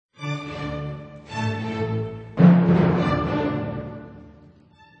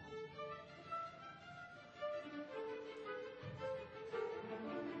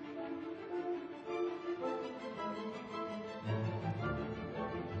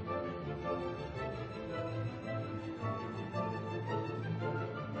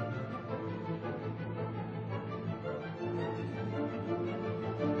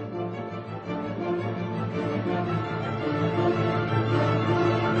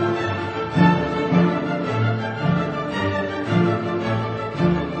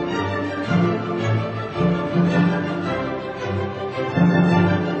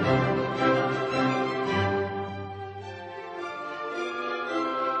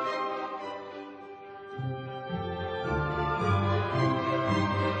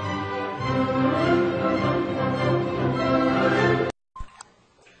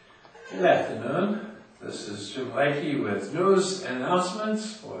Blakey with news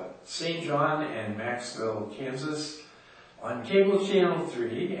announcements for St. John and Maxville, Kansas on Cable Channel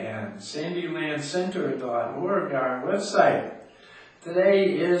 3 and sandylandcenter.org, our website.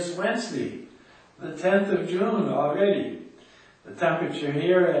 Today is Wednesday, the 10th of June already. The temperature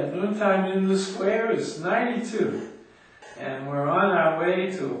here at noontime in the square is 92. And we're on our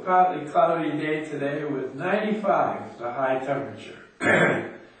way to a partly cloudy day today with 95, the high temperature.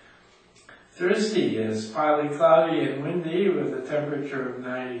 Thursday is partly cloudy and windy with a temperature of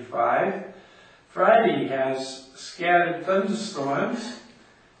 95. Friday has scattered thunderstorms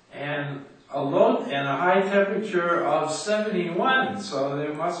and a high temperature of 71. So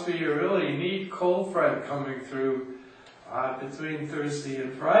there must be a really neat cold front coming through between Thursday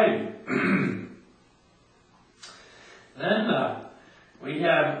and Friday. Then we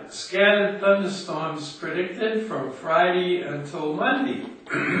have scattered thunderstorms predicted from Friday until Monday,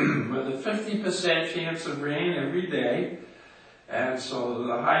 with a 50% chance of rain every day. And so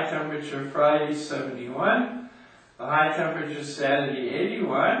the high temperature Friday 71, the high temperature Saturday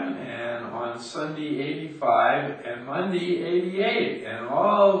 81, and on Sunday 85, and Monday 88, and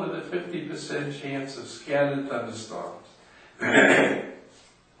all with a 50% chance of scattered thunderstorms.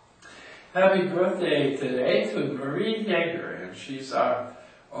 Happy birthday today to Marie Yeager, and she's our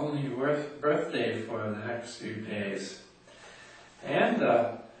only birthday for the next few days. And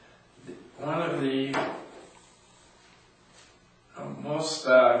one of the most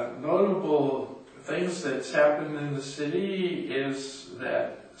notable things that's happened in the city is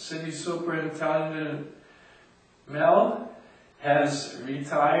that City Superintendent Mel has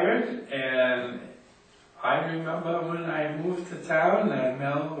retired, and I remember when I moved to town that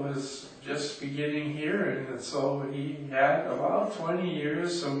Mel was just beginning here, and so he had about 20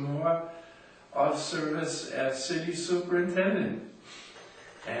 years or more of service as city superintendent.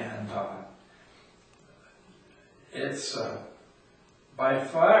 And it's by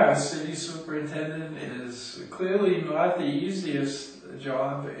far, city superintendent is clearly not the easiest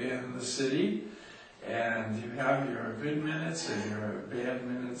job in the city, and you have your good minutes and your bad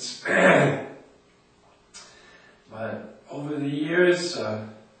minutes. But over the years,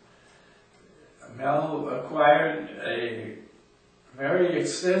 Mel acquired a very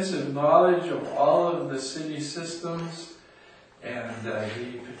extensive knowledge of all of the city systems, and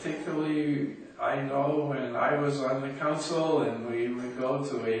he particularly, I know when I was on the council and we would go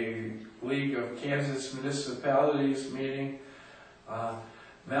to a League of Kansas Municipalities meeting,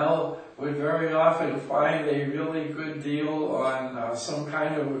 Mel would very often find a really good deal on some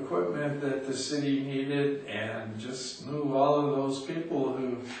kind of equipment that the city needed, and just knew all of those people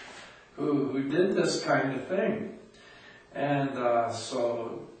who did this kind of thing. And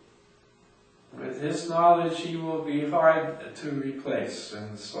so with his knowledge, he will be hard to replace.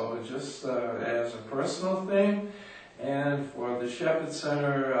 And so just as a personal thing, and for the Shepherd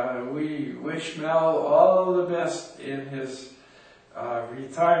Center, we wish Mel all the best in his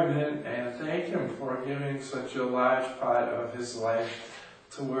retirement, and thank him for giving such a large part of his life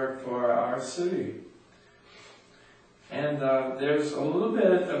to work for our city. And there's a little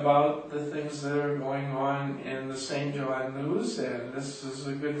bit about the things that are going on in the St. John News, and this is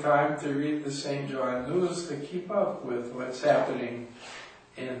a good time to read the St. John News to keep up with what's happening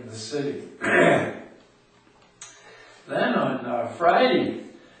in the city. Then on Friday,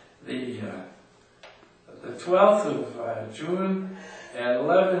 the 12th of June, at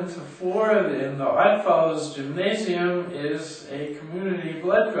 11 to 4 in the Oddfellows Gymnasium is a community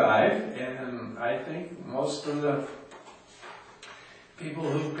blood drive, and I think most of the people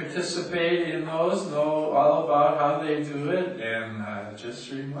who participate in those know all about how they do it, and just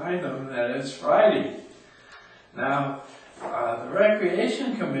remind them that it's Friday. Now, the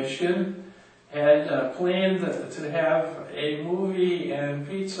Recreation Commission had planned to have a movie and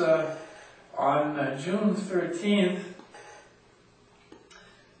pizza on June 13th,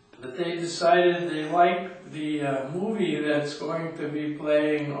 but they decided they liked the movie that's going to be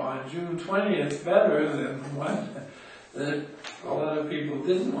playing on June 20th better than one that a lot of people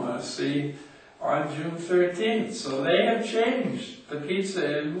didn't want to see on June 13th. So they have changed the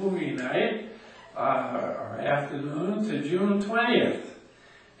pizza and movie night or afternoon to June 20th.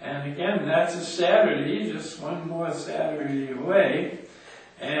 And again, that's a Saturday, just one more Saturday away.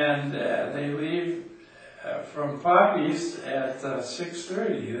 And they leave from Poppy's at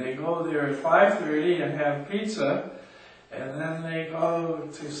 6:30. They go there at 5:30 and have pizza, and then they go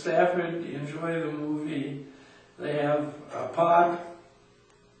to Stafford, enjoy the movie. They have pop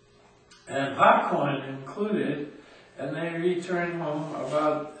and popcorn included, and they return home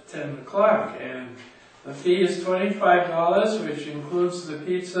about 10 o'clock. And the fee is $25, which includes the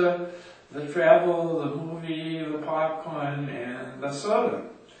pizza, the travel, the movie, the popcorn, and the soda.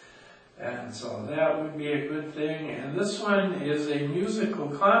 And so that would be a good thing. And this one is a musical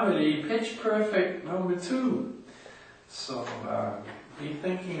comedy, Pitch Perfect #2. So be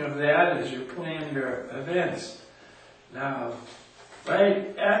thinking of that as you plan your events. Now,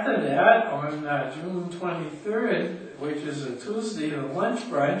 right after that, on June 23rd, which is a Tuesday, the lunch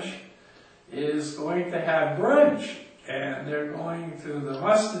brunch is going to have brunch. And they're going to the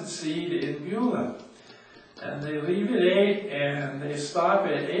Mustard Seed in Beulah. And they leave at 8 and they stop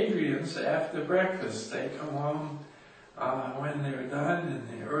at Adrian's after breakfast. They come home when they're done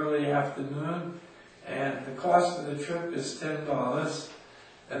in the early afternoon. And the cost of the trip is $10.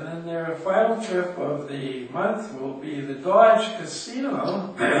 And then their final trip of the month will be the Dodge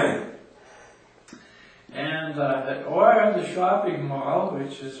Casino and or the shopping mall,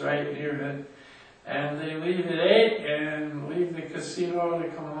 which is right near it. And they leave at 8 and leave the casino to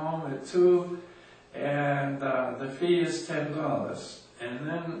come home at 2. And the fee is $10. And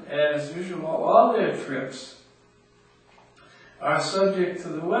then, as usual, all their trips are subject to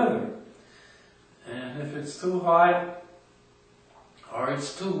the weather. And if it's too hot or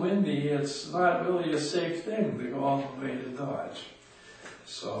it's too windy, it's not really a safe thing to go all the way to Dodge.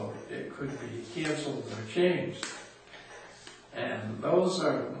 So it could be canceled or changed. And those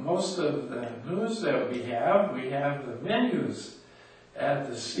are most of the news that we have. We have the menus at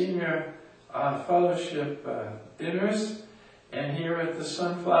the senior fellowship dinners. And here at the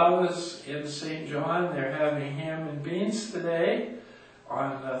Sunflowers in St. John, they're having ham and beans today.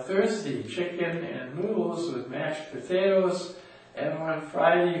 On Thursday, chicken and noodles with mashed potatoes. And on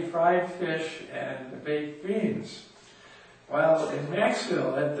Friday, fried fish and baked beans. While in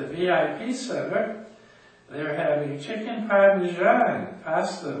Maxville at the VIP Center, they're having chicken parmesan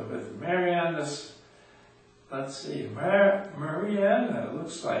pasta with Mariana's, Mariana,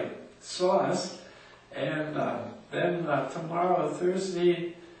 looks like sauce. And then tomorrow,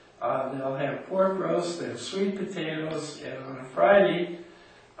 Thursday, they'll have pork roast and sweet potatoes. And on Friday,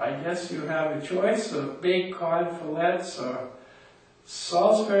 I guess you have a choice of baked cod fillets or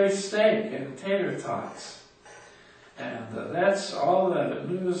Salisbury steak and tater tots. And that's all the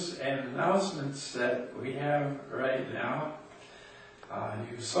news and announcements that we have right now.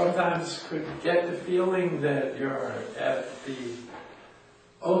 You sometimes could get the feeling that you're at the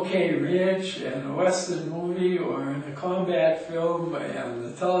OK Ridge and a Western movie or in a combat film and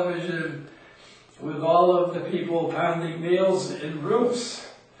the television with all of the people pounding nails in roofs.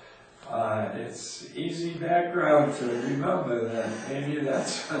 It's easy background to remember that maybe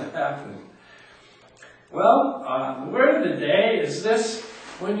that's what happened. Well, the word of the day is this: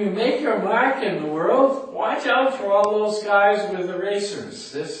 when you make your mark in the world, watch out for all those guys with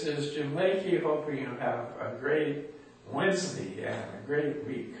erasers. This is Jim Lakey, hoping you have a great Wednesday and a great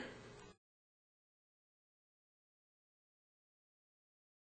week.